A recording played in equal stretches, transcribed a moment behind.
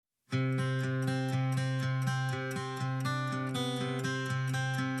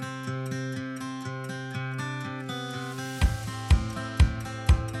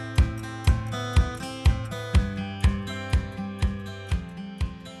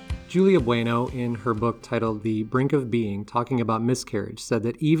Julia Bueno, in her book titled The Brink of Being, talking about miscarriage, said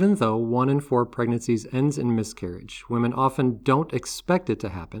that even though 1 in 4 pregnancies ends in miscarriage, women often don't expect it to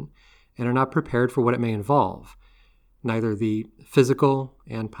happen and are not prepared for what it may involve. Neither the physical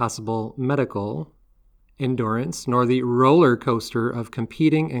and possible medical endurance, nor the roller coaster of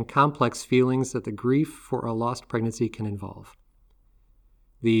competing and complex feelings that the grief for a lost pregnancy can involve.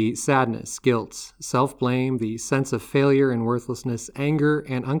 The sadness, guilt, self-blame, the sense of failure and worthlessness, anger,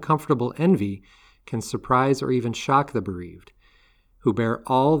 and uncomfortable envy can surprise or even shock the bereaved, who bear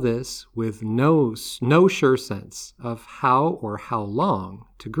all this with no sure sense of how or how long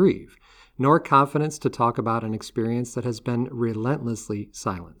to grieve, nor confidence to talk about an experience that has been relentlessly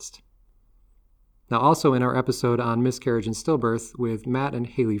silenced. Now, also in our episode on miscarriage and stillbirth with Matt and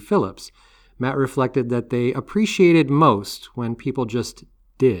Haley Phillips, Matt reflected that they appreciated most when people just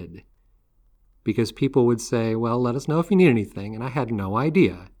did. Because people would say, well, let us know if you need anything, and I had no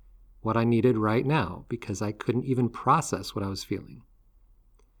idea what I needed right now because I couldn't even process what I was feeling.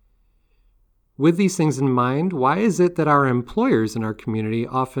 With these things in mind, why is it that our employers in our community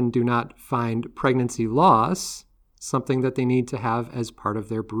often do not find pregnancy loss something that they need to have as part of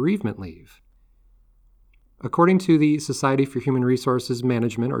their bereavement leave? According to the Society for Human Resources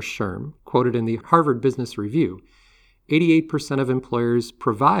Management, or SHRM, quoted in the Harvard Business Review, 88% of employers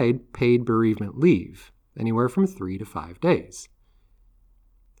provide paid bereavement leave, anywhere from 3 to 5 days.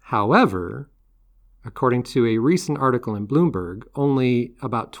 However, according to a recent article in Bloomberg, only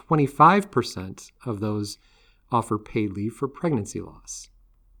about 25% of those offer paid leave for pregnancy loss.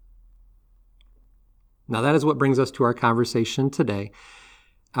 Now, that is what brings us to our conversation today.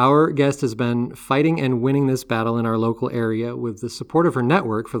 Our guest has been fighting and winning this battle in our local area with the support of her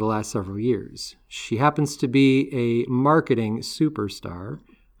network for the last several years. She happens to be a marketing superstar,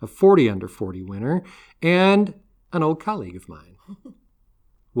 a 40 under 40 winner, and an old colleague of mine.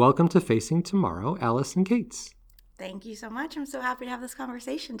 Welcome to Facing Tomorrow, Allison Cates. Thank you so much. I'm so happy to have this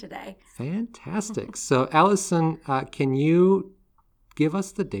conversation today. Fantastic. So, Allison, can you give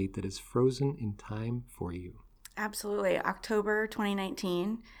us the date that is frozen in time for you? Absolutely. October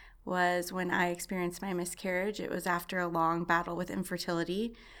 2019 was when I experienced my miscarriage. It was after a long battle with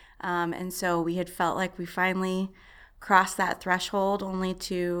infertility. And so we had felt like we finally crossed that threshold, only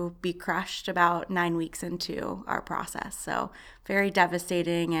to be crushed about 9 weeks into our process. So very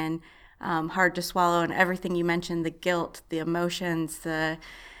devastating and hard to swallow. And everything you mentioned, the guilt, the emotions, the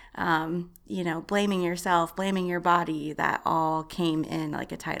blaming yourself, blaming your body, that all came in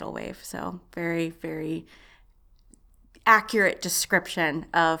like a tidal wave. So very, very accurate description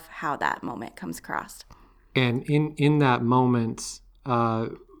of how that moment comes across. And in that moment,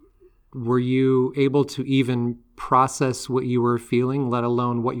 were you able to even process what you were feeling, let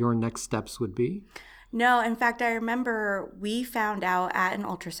alone what your next steps would be? No, in fact, I remember we found out at an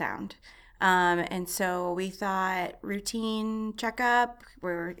ultrasound. And so we thought routine checkup,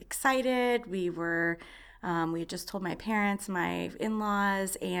 we're excited. We had just told my parents, my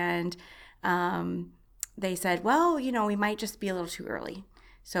in-laws, and they said, well, we might just be a little too early.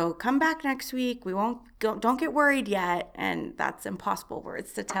 So come back next week. Don't get worried yet. And that's impossible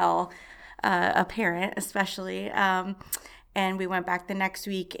words to tell a parent, especially. And we went back the next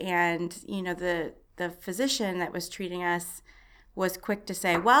week, and, the physician that was treating us was quick to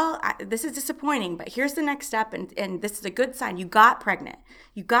say, well, this is disappointing, but here's the next step. And this is a good sign. You got pregnant.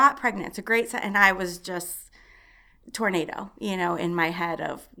 It's a great sign. And I was just tornado, in my head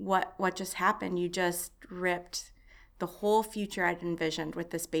of what just happened. You just ripped the whole future I'd envisioned with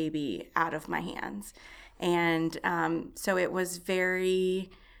this baby out of my hands. And so it was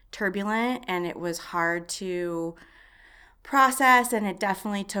very turbulent, and it was hard to process, and it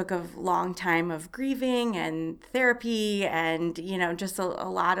definitely took a long time of grieving and therapy and, just a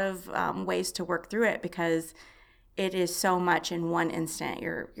lot of ways to work through it, because it is so much in one instant.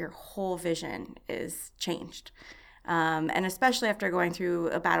 Your whole vision is changed. And especially after going through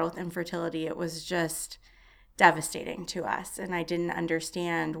a battle with infertility, it was just devastating to us. And I didn't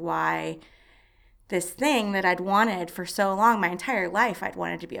understand why this thing that I'd wanted for so long, my entire life, I'd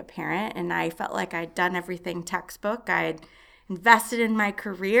wanted to be a parent. And I felt like I'd done everything textbook. I'd invested in my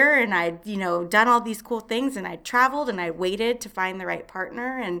career, and I'd, done all these cool things, and I'd traveled, and I waited to find the right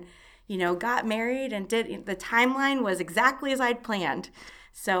partner, and, got married, and the timeline was exactly as I'd planned.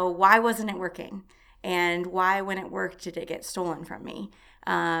 So why wasn't it working? And why, when it worked, did it get stolen from me?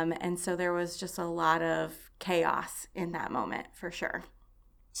 And so there was just a lot of chaos in that moment, for sure.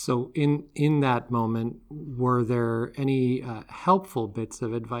 So in that moment, were there any helpful bits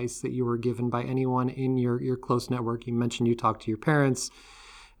of advice that you were given by anyone in your close network? You mentioned you talked to your parents.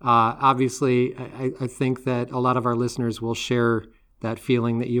 Obviously, I think that a lot of our listeners will share that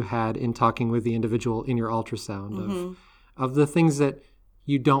feeling that you had in talking with the individual in your ultrasound of the things that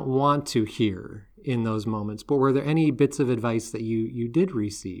you don't want to hear in those moments. But were there any bits of advice that you did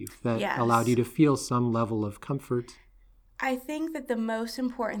receive that allowed you to feel some level of comfort? I think that the most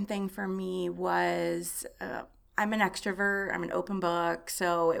important thing for me was I'm an extrovert, I'm an open book,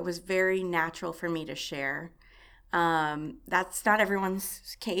 so it was very natural for me to share. That's not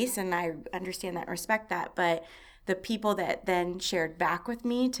everyone's case, and I understand that and respect that, but the people that then shared back with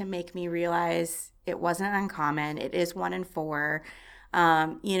me to make me realize it wasn't uncommon, it is 1 in 4.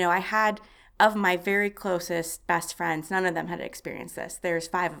 I had, of my very closest best friends, none of them had experienced this. There's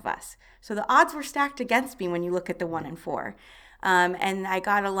 5 of us. So the odds were stacked against me when you look at the 1 in 4. And I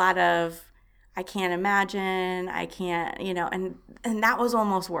got a lot of, I can't imagine, I can't, and that was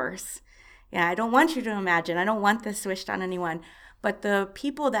almost worse. Yeah, I don't want you to imagine. I don't want this wished on anyone. But the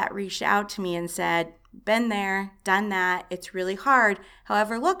people that reached out to me and said, been there, done that, it's really hard.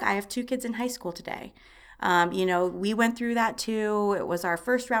 However, look, I have 2 kids in high school today. We went through that too. It was our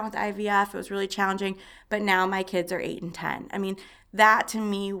first round with IVF. It was really challenging, but now my kids are 8 and 10. I mean, that to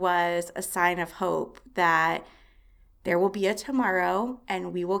me was a sign of hope that there will be a tomorrow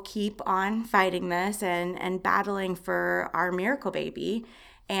and we will keep on fighting this and battling for our miracle baby.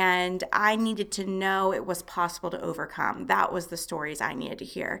 And I needed to know it was possible to overcome. That was the stories I needed to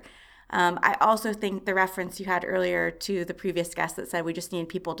hear. I also think the reference you had earlier to the previous guest that said we just need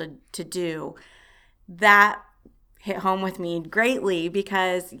people to do, that hit home with me greatly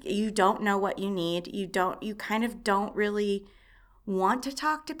because you don't know what you need. You kind of don't really want to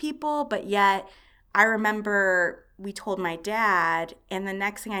talk to people, but yet I remember we told my dad, and the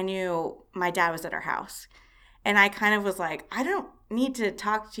next thing I knew, my dad was at our house. And I kind of was like, I don't need to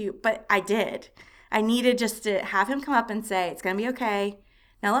talk to you, but I did. I needed just to have him come up and say, it's going to be okay.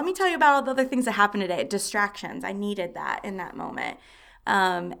 Now let me tell you about all the other things that happened today, distractions. I needed that in that moment.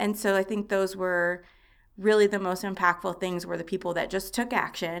 And so I think those were really the most impactful things, were the people that just took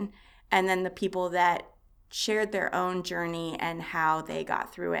action, and then the people that shared their own journey and how they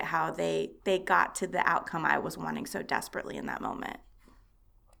got through it, how they got to the outcome I was wanting so desperately in that moment.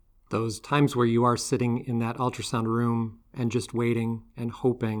 Those times where you are sitting in that ultrasound room and just waiting and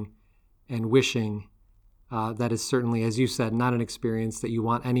hoping and wishing, that is certainly, as you said, not an experience that you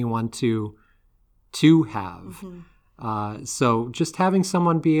want anyone to have. So just having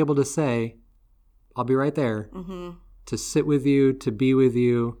someone be able to say, I'll be right there, to sit with you, to be with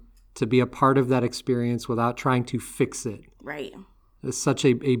you, to be a part of that experience without trying to fix it. Right. It's such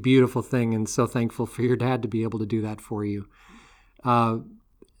a beautiful thing, and so thankful for your dad to be able to do that for you.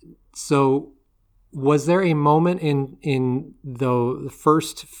 So was there a moment in the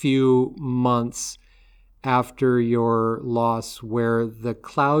first few months after your loss where the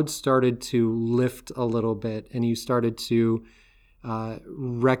clouds started to lift a little bit and you started to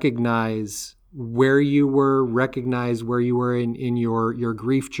recognize where you were in your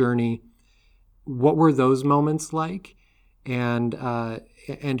grief journey? What were those moments like? And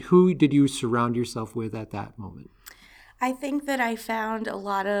who did you surround yourself with at that moment? I think that I found a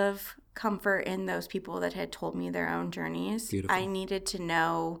lot of comfort in those people that had told me their own journeys. Beautiful. I needed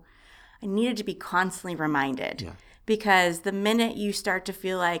to be constantly reminded. Yeah. Because the minute you start to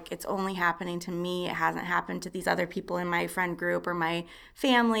feel like it's only happening to me, it hasn't happened to these other people in my friend group or my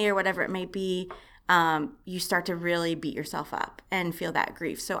family or whatever it may be, you start to really beat yourself up and feel that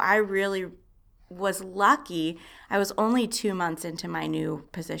grief. So I really was lucky. I was only 2 months into my new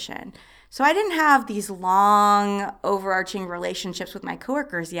position. So I didn't have these long, overarching relationships with my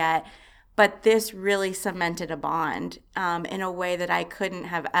coworkers yet, but this really cemented a bond in a way that I couldn't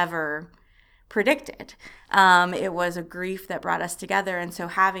have ever predicted. It was a grief that brought us together, and so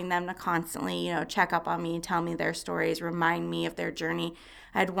having them to constantly, check up on me, tell me their stories, remind me of their journey.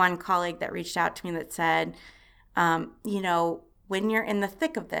 I had one colleague that reached out to me that said, when you're in the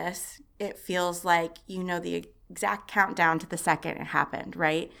thick of this, it feels like the exact countdown to the second it happened,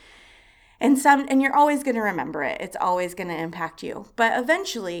 right? And you're always going to remember it. It's always going to impact you. But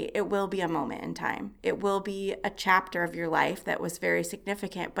eventually, it will be a moment in time. It will be a chapter of your life that was very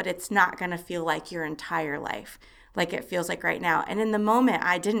significant, but it's not going to feel like your entire life, like it feels like right now. And in the moment,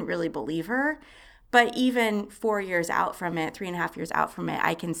 I didn't really believe her. But even 4 years out from it, 3.5 years out from it,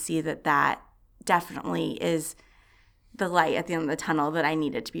 I can see that definitely is the light at the end of the tunnel that I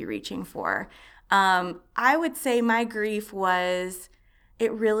needed to be reaching for. I would say my grief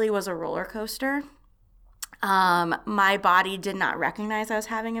it really was a roller coaster. My body did not recognize I was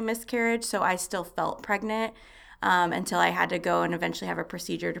having a miscarriage, so I still felt pregnant until I had to go and eventually have a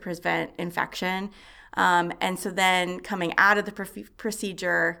procedure to prevent infection. And so then coming out of the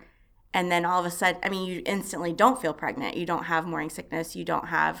procedure, and then all of a sudden, I mean, you instantly don't feel pregnant. You don't have morning sickness. You don't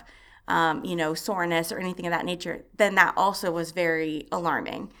have, soreness or anything of that nature. Then that also was very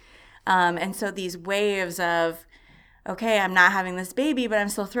alarming. And so these waves of, okay, I'm not having this baby, but I'm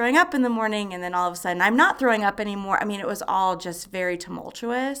still throwing up in the morning. And then all of a sudden I'm not throwing up anymore. I mean, it was all just very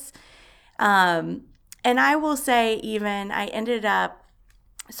tumultuous. And I will say even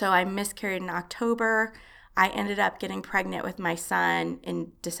so I miscarried in October. I ended up getting pregnant with my son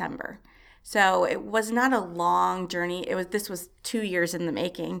in December. So it was not a long journey. This was 2 years in the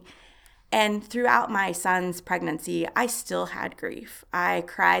making. And throughout my son's pregnancy, I still had grief. I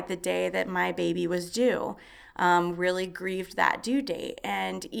cried the day that my baby was due, really grieved that due date.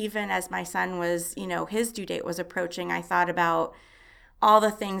 And even as my son was, his due date was approaching, I thought about all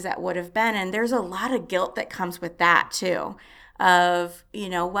the things that would have been. And there's a lot of guilt that comes with that too, of,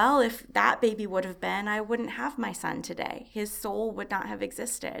 well, if that baby would have been, I wouldn't have my son today. His soul would not have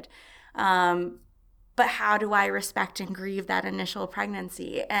existed. But how do I respect and grieve that initial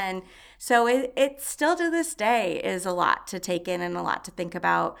pregnancy? And so it still to this day is a lot to take in and a lot to think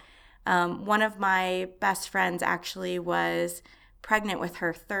about. One of my best friends actually was pregnant with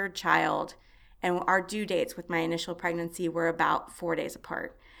her third child, and our due dates with my initial pregnancy were about 4 days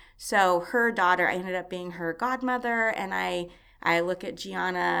apart. So her daughter, I ended up being her godmother, and I look at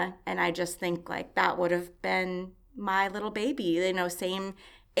Gianna and I just think like that would have been my little baby, same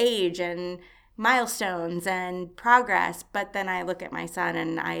age and milestones and progress. But then I look at my son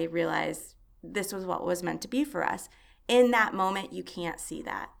and I realize this was what was meant to be for us. In that moment, you can't see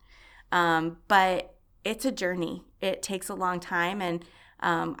that. But it's a journey. It takes a long time. And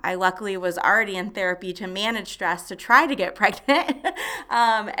I luckily was already in therapy to manage stress to try to get pregnant.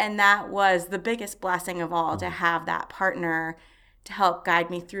 And that was the biggest blessing of all, to have that partner to help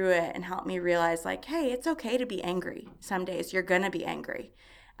guide me through it and help me realize like, hey, it's okay to be angry. Some days you're going to be angry.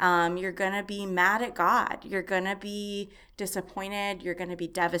 You're going to be mad at God. You're going to be disappointed. You're going to be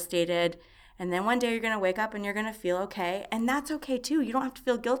devastated. And then one day you're going to wake up and you're going to feel okay. And that's okay too. You don't have to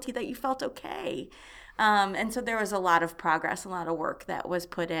feel guilty that you felt okay. And so there was a lot of progress, a lot of work that was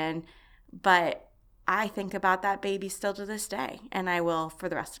put in. But I think about that baby still to this day, and I will for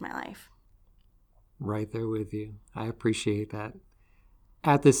the rest of my life. Right there with you. I appreciate that.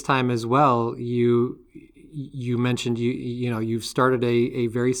 At this time as well, you mentioned you've started a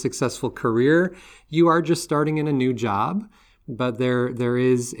very successful career. You are just starting in a new job, but there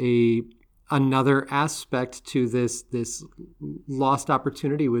is another aspect to this lost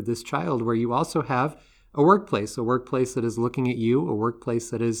opportunity with this child, where you also have a workplace that is looking at you, a workplace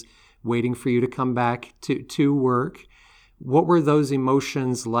that is waiting for you to come back to work. What were those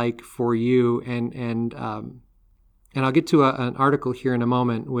emotions like for you? And I'll get to an article here in a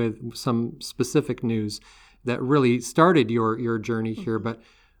moment with some specific news that really started your journey here. But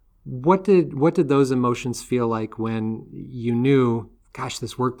what did those emotions feel like when you knew, gosh,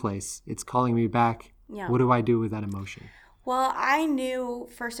 this workplace, it's calling me back? Yeah. What do I do with that emotion? Well, I knew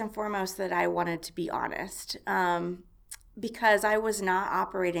first and foremost that I wanted to be honest, because I was not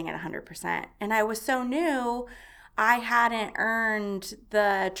operating at 100%. And I was so new, I hadn't earned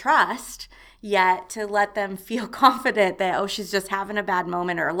the trust yet to let them feel confident that, oh, she's just having a bad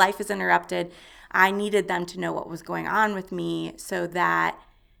moment or life is interrupted. I needed them to know what was going on with me so that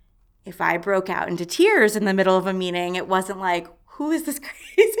if I broke out into tears in the middle of a meeting, it wasn't like, who is this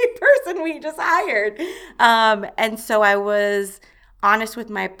crazy person we just hired? And so I was honest with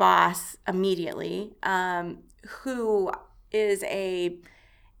my boss immediately, who is a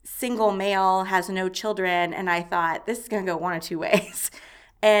single male, has no children, and I thought this is going to go one of two ways.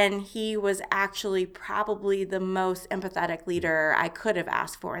 And he was actually probably the most empathetic leader I could have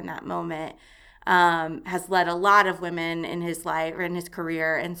asked for in that moment. Has led a lot of women in his life or in his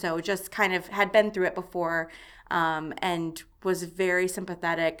career, and so just kind of had been through it before, and was very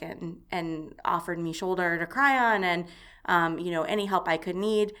sympathetic and offered me shoulder to cry on and any help I could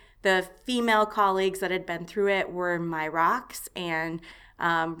need. The female colleagues that had been through it were my rocks, and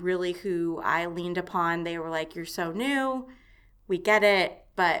really who I leaned upon. They were like, you're so new, we get it,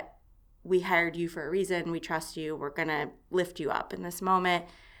 but we hired you for a reason, we trust you, we're gonna lift you up in this moment.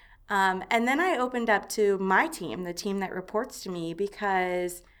 And then I opened up to my team, the team that reports to me,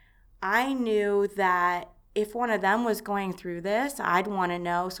 because I knew that if one of them was going through this, I'd want to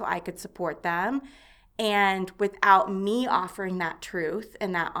know so I could support them. And without me offering that truth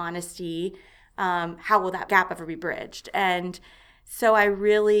and that honesty, how will that gap ever be bridged? And so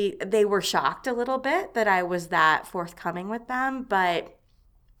they were shocked a little bit that I was that forthcoming with them, but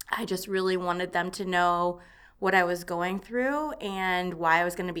I just really wanted them to know what I was going through and why I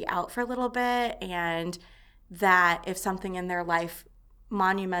was going to be out for a little bit, and that if something in their life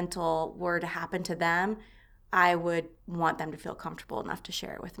monumental were to happen to them, I would want them to feel comfortable enough to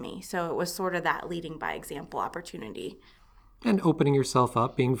share it with me. So it was sort of that leading by example opportunity. And opening yourself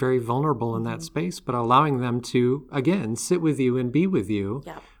up, being very vulnerable in that space, but allowing them to, again, sit with you and be with you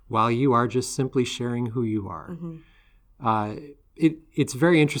while you are just simply sharing who you are. It's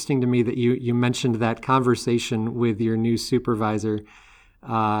very interesting to me that you mentioned that conversation with your new supervisor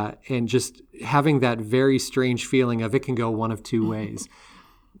and just having that very strange feeling of it can go one of two ways.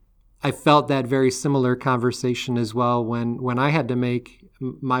 I felt that very similar conversation as well when I had to make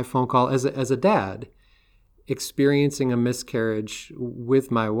my phone call as a dad, experiencing a miscarriage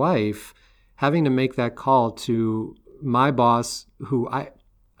with my wife, having to make that call to my boss, who I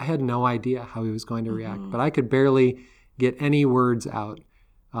had no idea how he was going to react, but I could barely get any words out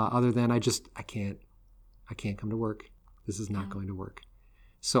other than I can't come to work. This is not going to work.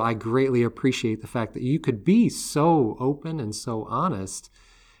 So I greatly appreciate the fact that you could be so open and so honest.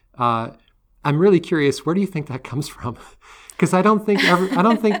 I'm really curious, where do you think that comes from? Because I don't think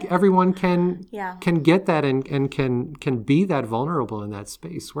everyone can get that and can be that vulnerable in that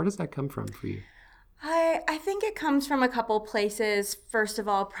space. Where does that come from for you? I think it comes from a couple places. First of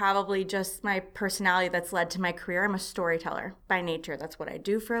all, probably just my personality that's led to my career. I'm a storyteller by nature. That's what I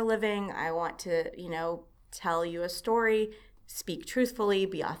do for a living. I want to, tell you a story, speak truthfully,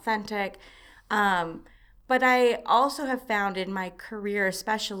 be authentic. But I also have found in my career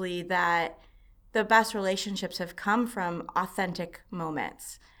especially that the best relationships have come from authentic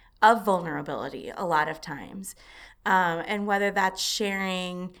moments of vulnerability a lot of times. And whether that's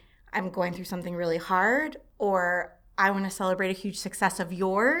sharing, I'm going through something really hard, or I want to celebrate a huge success of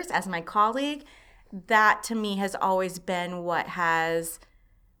yours as my colleague, that to me has always been what has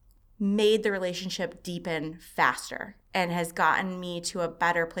made the relationship deepen faster and has gotten me to a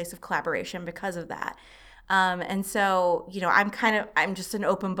better place of collaboration because of that. And so, I'm just an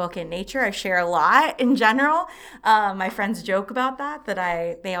open book in nature. I share a lot in general. My friends joke about that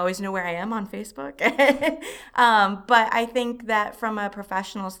they always know where I am on Facebook. But I think that from a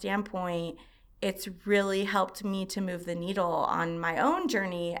professional standpoint, it's really helped me to move the needle on my own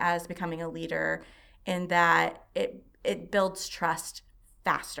journey as becoming a leader, in that it builds trust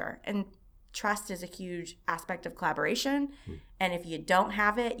faster. And trust is a huge aspect of collaboration. And if you don't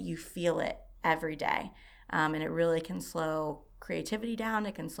have it, you feel it every day. And it really can slow creativity down.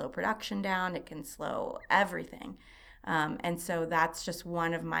 It can slow production down. It can slow everything. And so that's just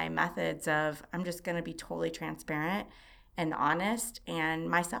one of my methods of, I'm just going to be totally transparent and honest and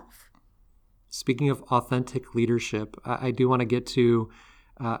myself. Speaking of authentic leadership, I do want to get to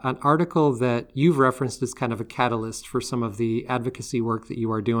an article that you've referenced as kind of a catalyst for some of the advocacy work that you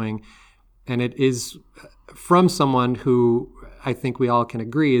are doing. And it is from someone who I think we all can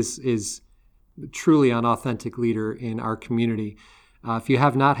agree is truly an authentic leader in our community. If you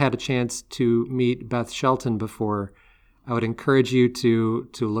have not had a chance to meet Beth Shelton before, I would encourage you to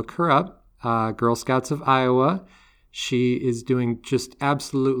look her up, Girl Scouts of Iowa. She is doing just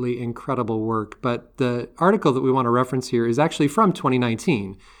absolutely incredible work. But the article that we want to reference here is actually from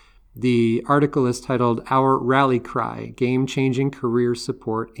 2019. The article is titled Our Rally Cry, Game-Changing Career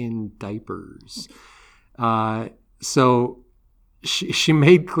Support in Diapers. So Beth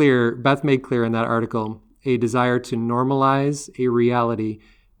made clear in that article a desire to normalize a reality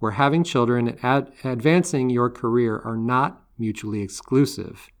where having children and advancing your career are not mutually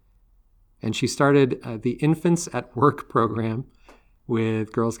exclusive. And she started the Infants at Work program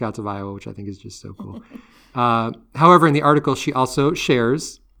with Girl Scouts of Iowa, which I think is just so cool. However, in the article, she also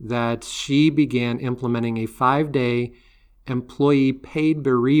shares that she began implementing a 5-day employee paid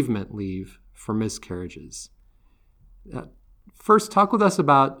bereavement leave for miscarriages. First, talk with us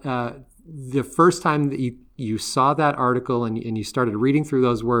about the first time that you saw that article and you started reading through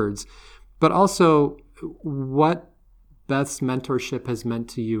those words, but also what Beth's mentorship has meant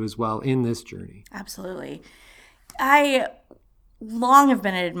to you as well in this journey. Absolutely. I long have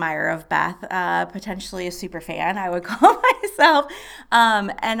been an admirer of Beth, potentially a super fan, I would call myself.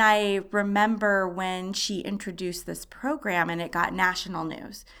 And I remember when she introduced this program and it got national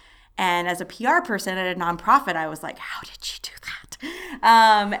news. And as a PR person at a nonprofit, I was like, how did she do that?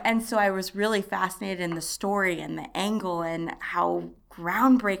 And so I was really fascinated in the story and the angle and how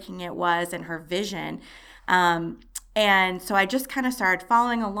groundbreaking it was and her vision. And so I just kind of started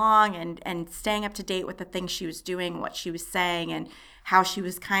following along and staying up to date with the things she was doing, what she was saying, and how she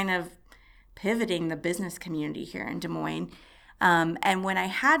was kind of pivoting the business community here in Des Moines. And when I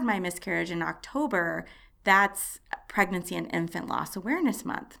had my miscarriage in October, that's Pregnancy and Infant Loss Awareness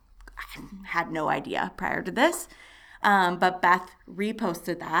Month. I had no idea prior to this, but Beth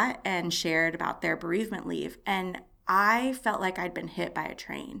reposted that and shared about their bereavement leave. And I felt like I'd been hit by a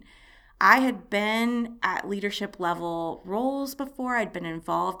train. I had been at leadership level roles before. I'd been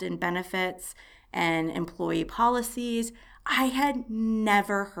involved in benefits and employee policies. I had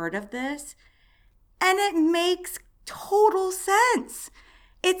never heard of this, and it makes total sense.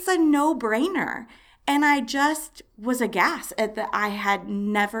 It's a no-brainer. And I just was aghast at that. I had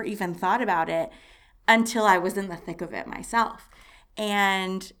never even thought about it until I was in the thick of it myself.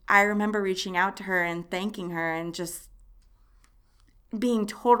 And I remember reaching out to her and thanking her and just being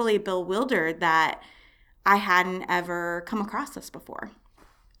totally bewildered that I hadn't ever come across this before.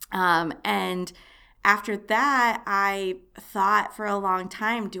 And after that, I thought for a long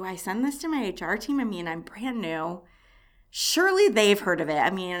time, do I send this to my HR team? I mean, I'm brand new. Surely they've heard of it. I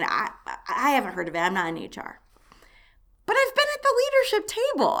mean, I haven't heard of it. I'm not in HR. But I've been at the leadership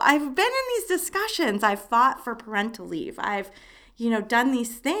table. I've been in these discussions. I've fought for parental leave. I've, done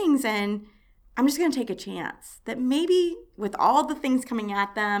these things, and I'm just going to take a chance that maybe with all the things coming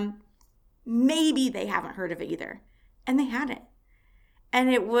at them, maybe they haven't heard of it either. And they hadn't. And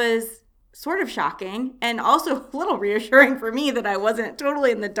it was sort of shocking and also a little reassuring for me that I wasn't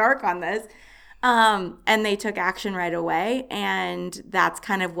totally in the dark on this. And they took action right away. And that's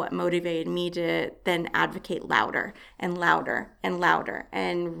kind of what motivated me to then advocate louder and louder and louder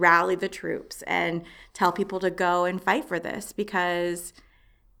and rally the troops and tell people to go and fight for this, because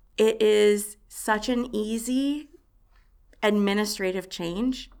it is such an easy administrative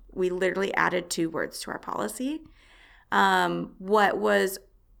change. We literally added 2 words to our policy. What was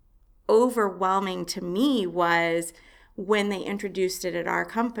overwhelming to me was when they introduced it at our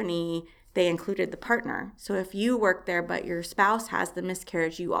company, they included the partner. So if you work there but your spouse has the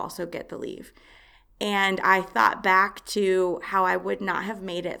miscarriage, you also get the leave. And I thought back to how I would not have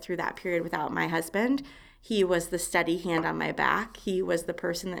made it through that period without my husband. He was the steady hand on my back. He was the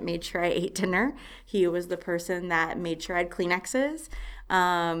person that made sure I ate dinner. He was the person that made sure I had Kleenexes.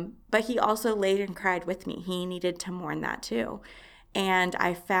 But he also laid and cried with me. He needed to mourn that too. And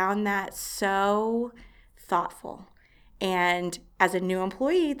I found that so thoughtful. And as a new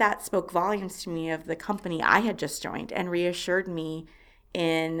employee, that spoke volumes to me of the company I had just joined and reassured me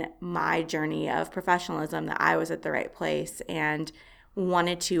in my journey of professionalism that I was at the right place and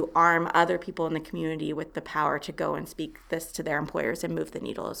wanted to arm other people in the community with the power to go and speak this to their employers and move the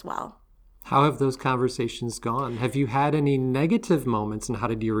needle as well. How have those conversations gone? Have you had any negative moments, and how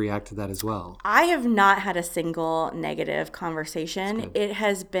did you react to that as well? I have not had a single negative conversation. It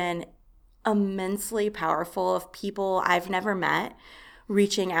has been immensely powerful of people I've never met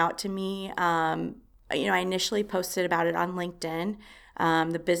reaching out to me. I initially posted about it on LinkedIn.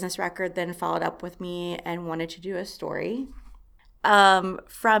 The Business Record then followed up with me and wanted to do a story.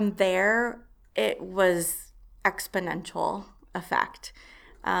 From there, it was exponential effect.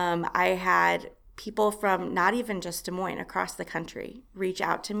 I had people from not even just Des Moines, across the country reach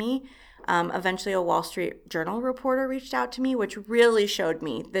out to me. Eventually, a Wall Street Journal reporter reached out to me, which really showed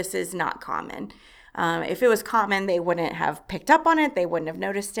me this is not common. If it was common, they wouldn't have picked up on it. They wouldn't have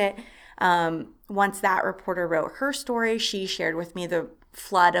noticed it. Once that reporter wrote her story, she shared with me the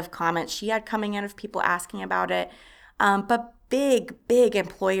flood of comments she had coming in of people asking about it. But big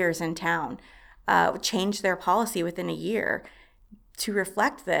employers in town changed their policy within a year to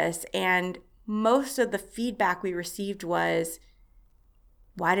reflect this. And most of the feedback we received was,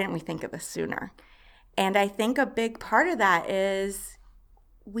 why didn't we think of this sooner? And I think a big part of that is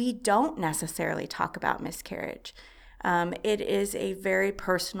we don't necessarily talk about miscarriage. It is a very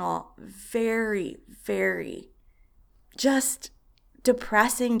personal, very, very just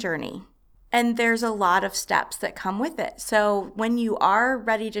depressing journey. And there's a lot of steps that come with it. So when you are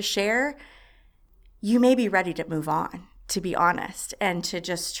ready to share, you may be ready to move on, to be honest, and to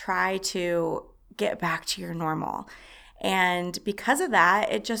just try to get back to your normal. And because of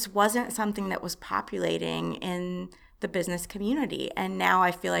that, it just wasn't something that was populating in the business community. And now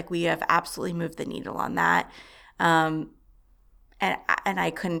I feel like we have absolutely moved the needle on that. And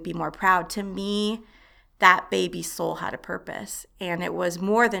I couldn't be more proud. To me, that baby's soul had a purpose. And it was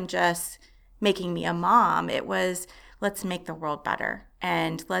more than just making me a mom. It was, let's make the world better.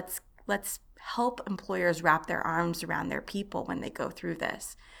 And let's help employers wrap their arms around their people when they go through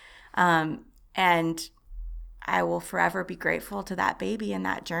this. And I will forever be grateful to that baby and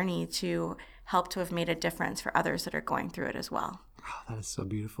that journey to help to have made a difference for others that are going through it as well. Oh, that is so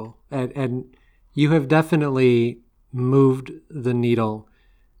beautiful. And you have definitely moved the needle.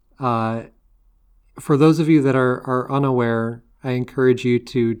 For those of you that are unaware, I encourage you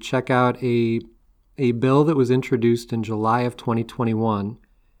to check out a bill that was introduced in July of 2021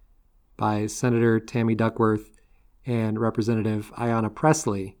 by Senator Tammy Duckworth and Representative Ayanna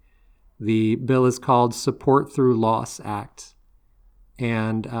Pressley The bill is called Support Through Loss Act.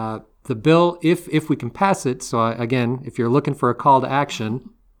 And the bill, if we can pass it, so again, if you're looking for a call to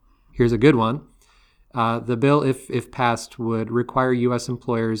action, here's a good one. The bill, if passed, would require U.S.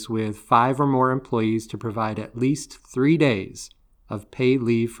 employers with 5 or more employees to provide at least 3 days of paid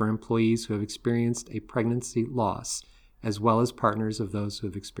leave for employees who have experienced a pregnancy loss, as well as partners of those who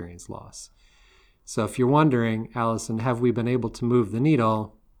have experienced loss. So if you're wondering, Allison, have we been able to move the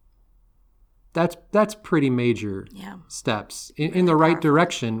needle? That's pretty major steps in the right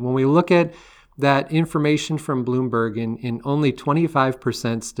direction. When we look at that information from Bloomberg, in only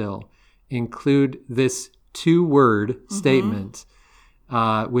 25% still include this 2-word statement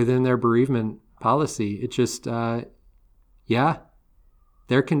within their bereavement policy. It just, there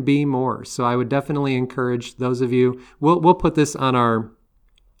can be more. So I would definitely encourage those of you. We'll put this on our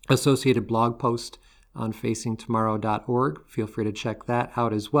associated blog post on facingtomorrow.org. Feel free to check that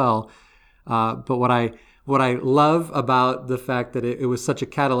out as well. But what I love about the fact that it was such a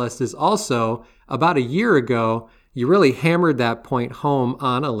catalyst is also about a year ago, you really hammered that point home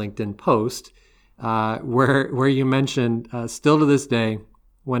on a LinkedIn post where you mentioned, still to this day,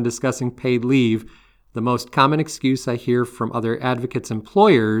 when discussing paid leave, the most common excuse I hear from other advocates'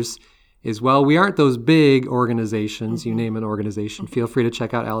 employers is, well, we aren't those big organizations. You name an organization. Feel free to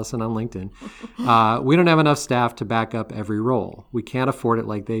check out Allison on LinkedIn. We don't have enough staff to back up every role. We can't afford it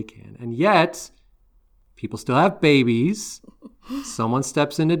like they can. And yet, people still have babies. Someone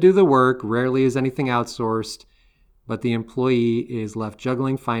steps in to do the work. Rarely is anything outsourced. But the employee is left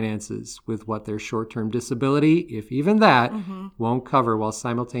juggling finances with what their short-term disability, if even that, won't cover, while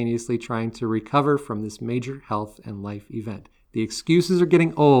simultaneously trying to recover from this major health and life event. The excuses are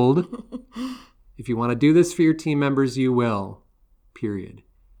getting old. If you want to do this for your team members, you will. Period.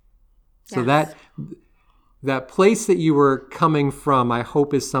 Yes. So that place that you were coming from, I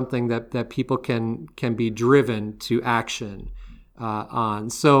hope, is something that people can be driven to action on.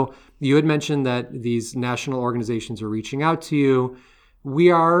 So you had mentioned that these national organizations are reaching out to you. We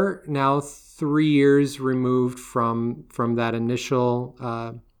are now 3 years removed from that initial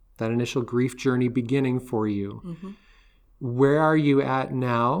grief journey beginning for you. Where are you at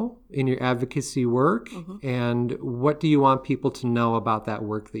now in your advocacy work, and what do you want people to know about that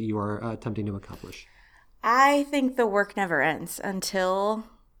work that you are attempting to accomplish? I think the work never ends until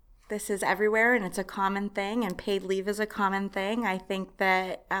this is everywhere and it's a common thing, and paid leave is a common thing. I think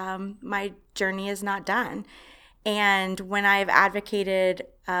that my journey is not done. And when I've advocated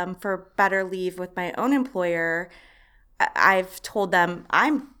for better leave with my own employer, I've told them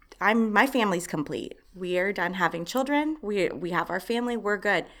my family's complete. We are done having children. We have our family. We're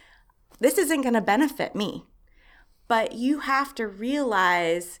good. This isn't going to benefit me. But you have to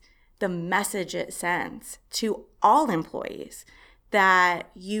realize the message it sends to all employees that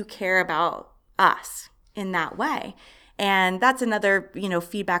you care about us in that way. And that's another,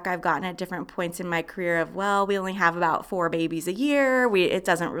 feedback I've gotten at different points in my career of, well, we only have about 4 babies a year. We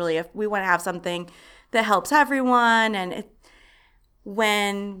want to have something that helps everyone. And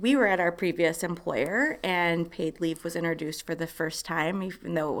when we were at our previous employer and paid leave was introduced for the first time,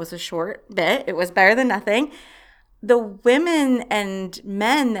 even though it was a short bit, it was better than nothing. The women and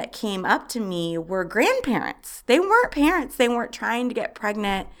men that came up to me were grandparents. They weren't parents. They weren't trying to get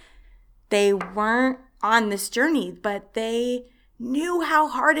pregnant. They weren't on this journey, but they knew how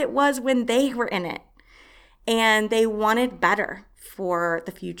hard it was when they were in it. And they wanted better for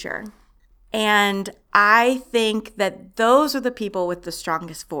the future. And I think that those are the people with the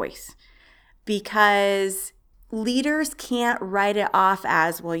strongest voice, because leaders can't write it off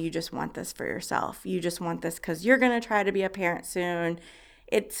as, well, you just want this for yourself. You just want this because you're going to try to be a parent soon.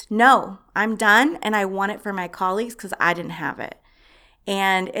 It's no, I'm done, and I want it for my colleagues because I didn't have it.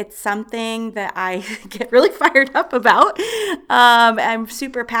 And it's something that I get really fired up about. I'm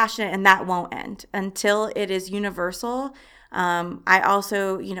super passionate, and that won't end until it is universal. I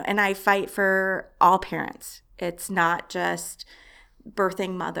also, and I fight for all parents. It's not just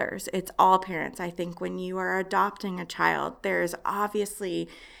birthing mothers. It's all parents. I think when you are adopting a child, there's obviously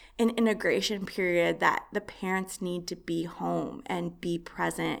an integration period that the parents need to be home and be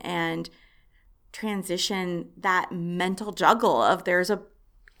present and transition that mental juggle of there's a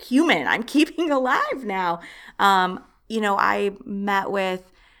human I'm keeping alive now. I met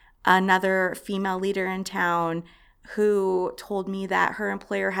with another female leader in town who told me that her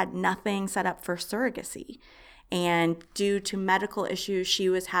employer had nothing set up for surrogacy. And due to medical issues, she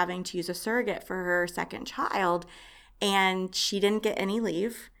was having to use a surrogate for her second child. And she didn't get any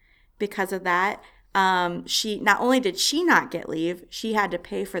leave because of that. She not only did she not get leave, she had to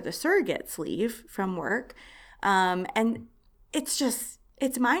pay for the surrogate's leave from work. And it's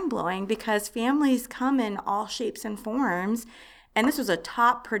it's mind-blowing because families come in all shapes and forms, and this was a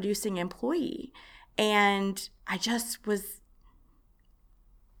top producing employee. And I just was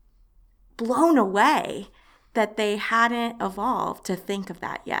blown away that they hadn't evolved to think of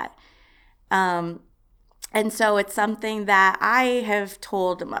that yet. And so it's something that I have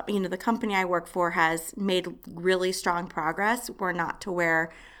told, the company I work for has made really strong progress. We're not to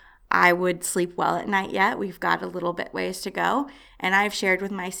where I would sleep well at night yet. We've got a little bit ways to go. And I've shared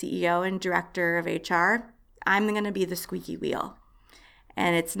with my CEO and director of HR, I'm going to be the squeaky wheel.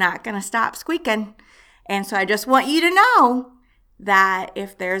 And it's not going to stop squeaking. And so I just want you to know that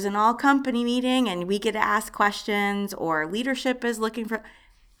if there's an all-company meeting and we get to ask questions or leadership is looking for,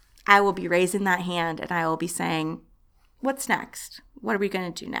 I will be raising that hand and I will be saying, what's next? What are we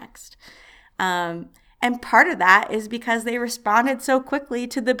going to do next? And part of that is because they responded so quickly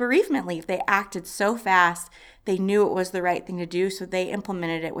to the bereavement leave. They acted so fast. They knew it was the right thing to do, so they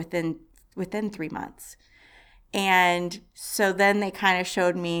implemented it within 3 months. And so then they kind of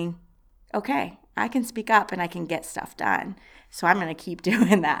showed me, okay, I can speak up and I can get stuff done. So I'm going to keep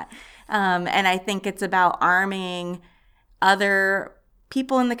doing that. And I think it's about arming other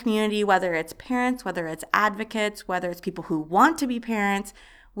people in the community, whether it's parents, whether it's advocates, whether it's people who want to be parents,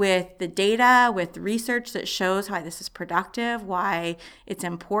 with the data, with research that shows why this is productive, why it's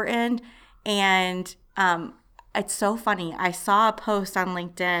important. And it's so funny. I saw a post on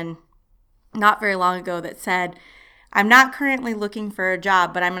LinkedIn not very long ago that said, I'm not currently looking for a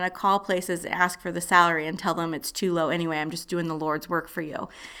job, but I'm going to call places and ask for the salary and tell them it's too low anyway. I'm just doing the Lord's work for you.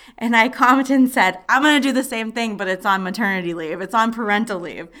 And I commented and said, I'm going to do the same thing, but it's on maternity leave. It's on parental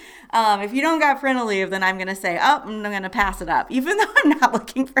leave. If you don't got parental leave, then I'm going to say, I'm going to pass it up, even though I'm not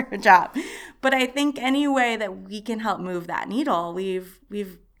looking for a job. But I think any way that we can help move that needle, we've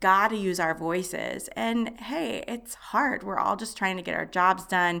got to use our voices. And hey, it's hard. We're all just trying to get our jobs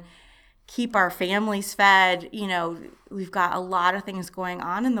done, keep our families fed. We've got a lot of things going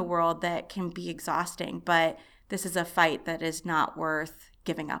on in the world that can be exhausting, but this is a fight that is not worth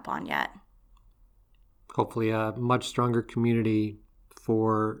giving up on yet. Hopefully a much stronger community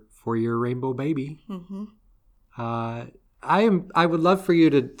for your rainbow baby. Mm-hmm. I would love for you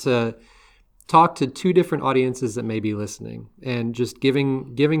to talk to two different audiences that may be listening and just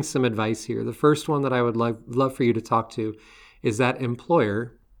giving some advice here. The first one that I would love for you to talk to is that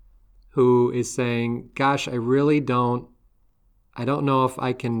employer who is saying, gosh, I don't know if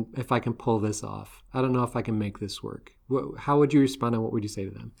I can pull this off. I don't know if I can make this work. How would you respond and what would you say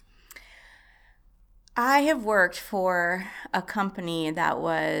to them? I have worked for a company that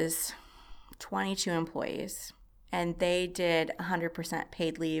was 22 employees, and they did 100%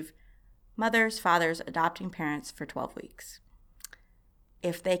 paid leave, mothers, fathers, adopting parents for 12 weeks.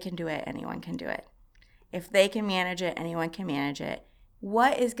 If they can do it, anyone can do it. If they can manage it, anyone can manage it.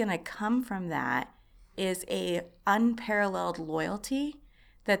 What is going to come from that is a unparalleled loyalty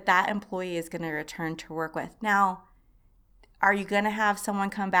that employee is going to return to work with. Now, are you going to have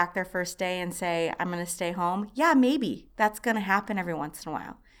someone come back their first day and say, I'm going to stay home? Yeah, maybe. That's going to happen every once in a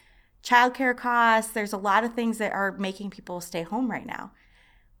while. Childcare costs, there's a lot of things that are making people stay home right now.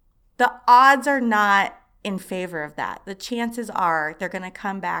 The odds are not in favor of that. The chances are they're going to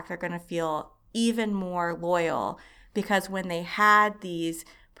come back, they're going to feel even more loyal, because when they had these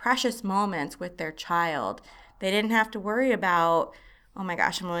precious moments with their child, they didn't have to worry about, oh my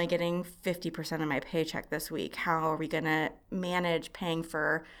gosh, I'm only getting 50% of my paycheck this week. How are we going to manage paying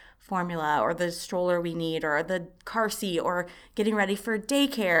for formula or the stroller we need or the car seat or getting ready for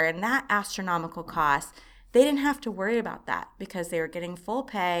daycare and that astronomical cost? They didn't have to worry about that because they were getting full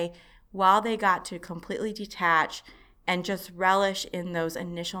pay while they got to completely detach and just relish in those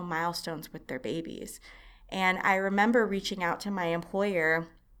initial milestones with their babies. And I remember reaching out to my employer.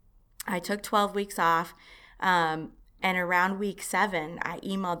 I took 12 weeks off, and around week 7, I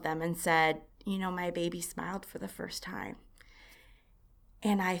emailed them and said, my baby smiled for the first time.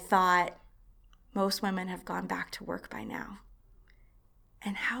 And I thought, most women have gone back to work by now.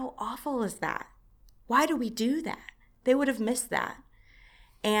 And how awful is that? Why do we do that? They would have missed that.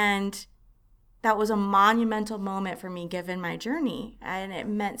 And that was a monumental moment for me given my journey. And it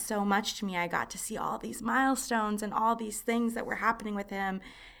meant so much to me. I got to see all these milestones and all these things that were happening with him.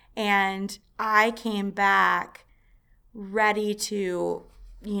 And I came back ready to,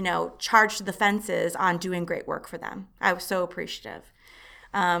 charge the fences on doing great work for them. I was so appreciative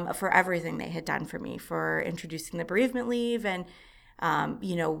for everything they had done for me, for introducing the bereavement leave and,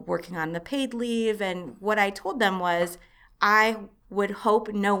 working on the paid leave. And what I told them was, I would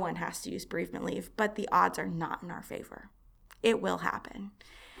hope no one has to use bereavement leave, but the odds are not in our favor. It will happen.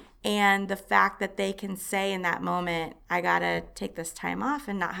 And the fact that they can say in that moment, I got to take this time off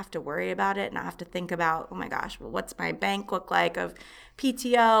and not have to worry about it, not have to think about, oh my gosh, well, what's my bank look like of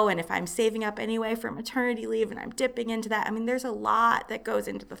PTO? And if I'm saving up anyway for maternity leave and I'm dipping into that. I mean, there's a lot that goes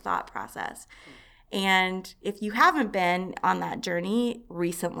into the thought process. And if you haven't been on that journey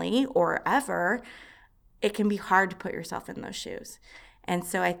recently or ever, it can be hard to put yourself in those shoes. And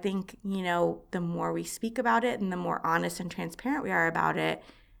so I think, the more we speak about it and the more honest and transparent we are about it,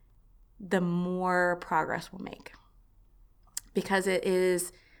 the more progress we'll make. Because it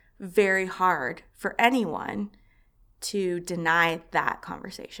is very hard for anyone to deny that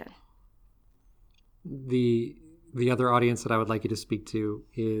conversation. The other audience that I would like you to speak to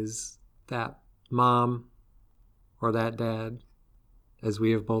is that mom or that dad, as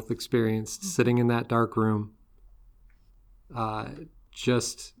we have both experienced, sitting in that dark room,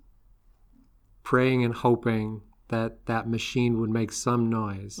 just praying and hoping that that machine would make some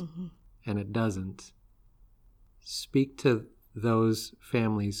noise. Mm-hmm. And it doesn't. Speak to those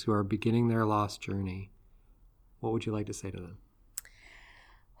families who are beginning their lost journey. What would you like to say to them?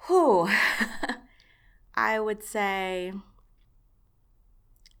 I would say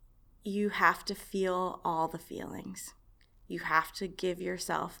you have to feel all the feelings. You have to give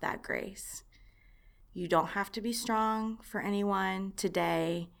yourself that grace. You don't have to be strong for anyone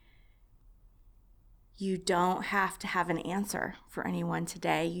today. You don't have to have an answer for anyone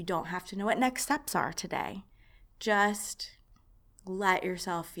today. You don't have to know what next steps are today. Just let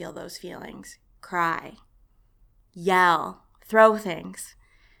yourself feel those feelings. Cry, yell, throw things,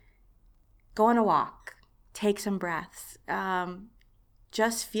 go on a walk, take some breaths.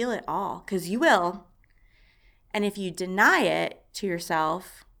 Just feel it all, because you will. And if you deny it to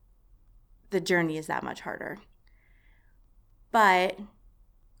yourself, the journey is that much harder. But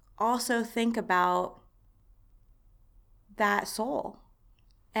also think about that soul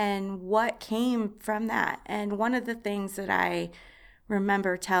and what came from that. And one of the things that I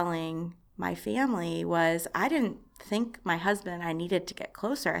remember telling my family was I didn't think my husband and I needed to get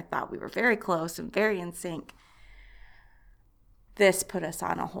closer. I thought we were very close and very in sync. This put us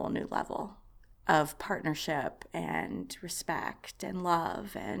on a whole new level of partnership and respect and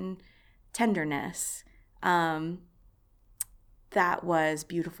love and tenderness. That was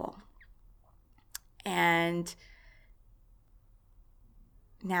beautiful. And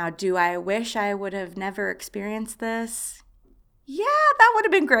now, do I wish I would have never experienced this? Yeah, that would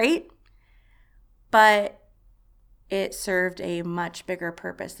have been great. But it served a much bigger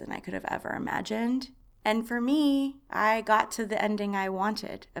purpose than I could have ever imagined. And for me, I got to the ending I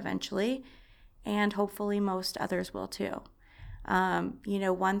wanted eventually, and hopefully most others will too.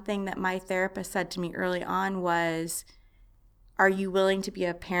 One thing that my therapist said to me early on was, are you willing to be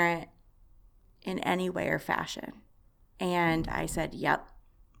a parent in any way or fashion? And I said, yep.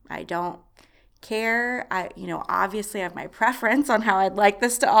 I don't care. Obviously I have my preference on how I'd like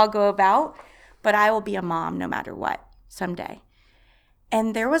this to all go about, but I will be a mom no matter what someday.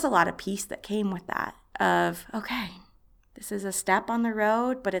 And there was a lot of peace that came with that of, okay, this is a step on the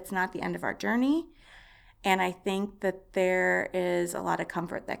road, but it's not the end of our journey. And I think that there is a lot of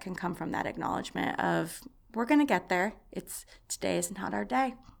comfort that can come from that acknowledgement of, we're going to get there. Today is not our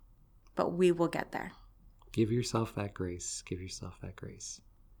day, but we will get there. Give yourself that grace. Give yourself that grace.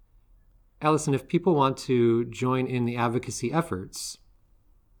 Allison, if people want to join in the advocacy efforts,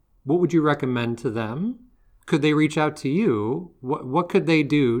 what would you recommend to them? Could they reach out to you? What could they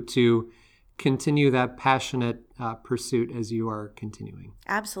do to continue that passionate pursuit as you are continuing?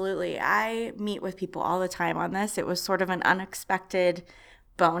 Absolutely. I meet with people all the time on this. It was sort of an unexpected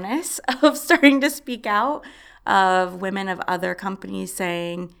bonus of starting to speak out, of women of other companies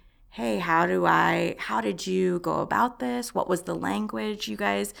saying, hey, how did you go about this? What was the language you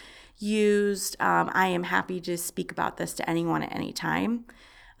guys used? I am happy to speak about this to anyone at any time.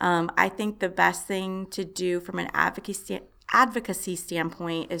 I think the best thing to do from an advocacy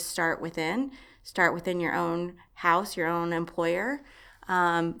standpoint is start within your own house, your own employer.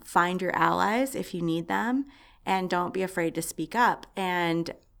 Find your allies if you need them, and don't be afraid to speak up.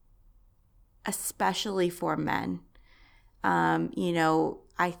 And especially for men,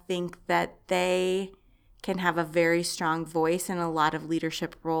 I think that they can have a very strong voice in a lot of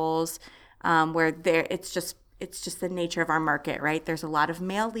leadership roles where it's just the nature of our market, right? There's a lot of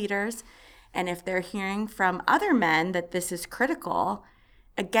male leaders, and if they're hearing from other men that this is critical,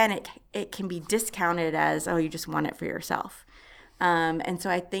 again, it can be discounted as, oh, you just want it for yourself. And so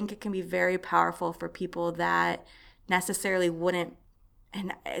I think it can be very powerful for people that necessarily wouldn't,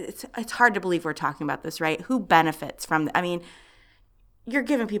 and it's hard to believe we're talking about this, right? Who benefits from, you're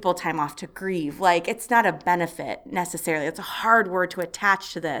giving people time off to grieve. Like, it's not a benefit necessarily. It's a hard word to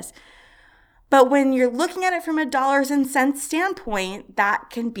attach to this. But when you're looking at it from a dollars and cents standpoint, that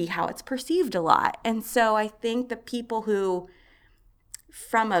can be how it's perceived a lot. And so I think the people who,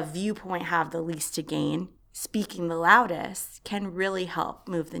 from a viewpoint, have the least to gain, speaking the loudest, can really help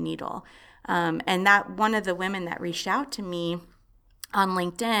move the needle. And that one of the women that reached out to me on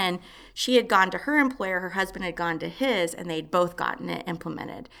LinkedIn, she had gone to her employer, her husband had gone to his, and they'd both gotten it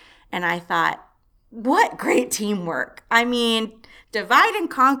implemented. And I thought, what great teamwork. I mean, divide and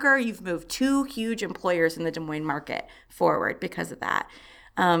conquer. You've moved 2 huge employers in the Des Moines market forward because of that.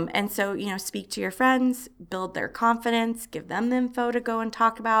 And so, speak to your friends, build their confidence, give them the info to go and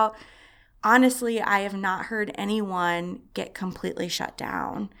talk about. Honestly, I have not heard anyone get completely shut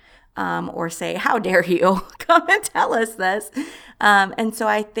down or say, how dare you come and tell us this? And so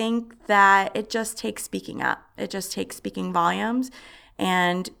I think that it just takes speaking up. It just takes speaking volumes.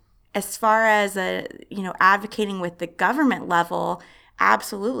 And as far as advocating with the government level,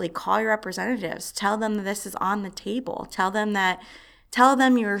 absolutely call your representatives. Tell them that this is on the table. Tell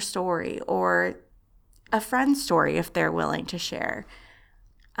them your story or a friend's story if they're willing to share.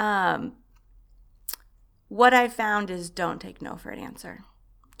 What I found is don't take no for an answer.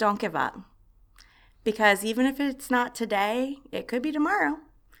 Don't give up. Because even if it's not today, it could be tomorrow.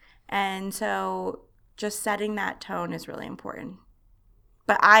 And so just setting that tone is really important.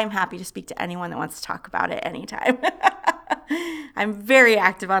 But I'm happy to speak to anyone that wants to talk about it anytime. I'm very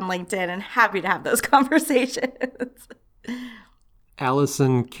active on LinkedIn and happy to have those conversations.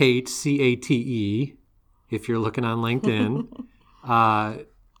 Allison Cate, Cate, if you're looking on LinkedIn.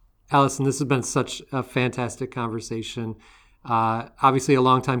 Allison, this has been such a fantastic conversation. Obviously a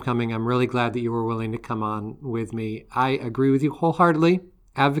long time coming. I'm really glad that you were willing to come on with me. I agree with you wholeheartedly.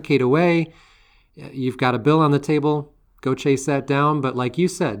 Advocate away. You've got a bill on the table. Go chase that down. But like you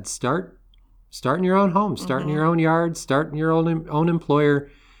said, start in your own home, start in your own yard, start in your own employer.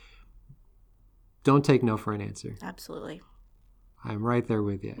 Don't take no for an answer. Absolutely. I'm right there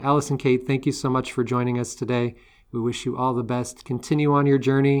with you. Allison Cate, thank you so much for joining us today. We wish you all the best. Continue on your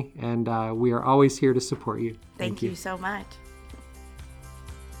journey, and we are always here to support you. Thank you so much.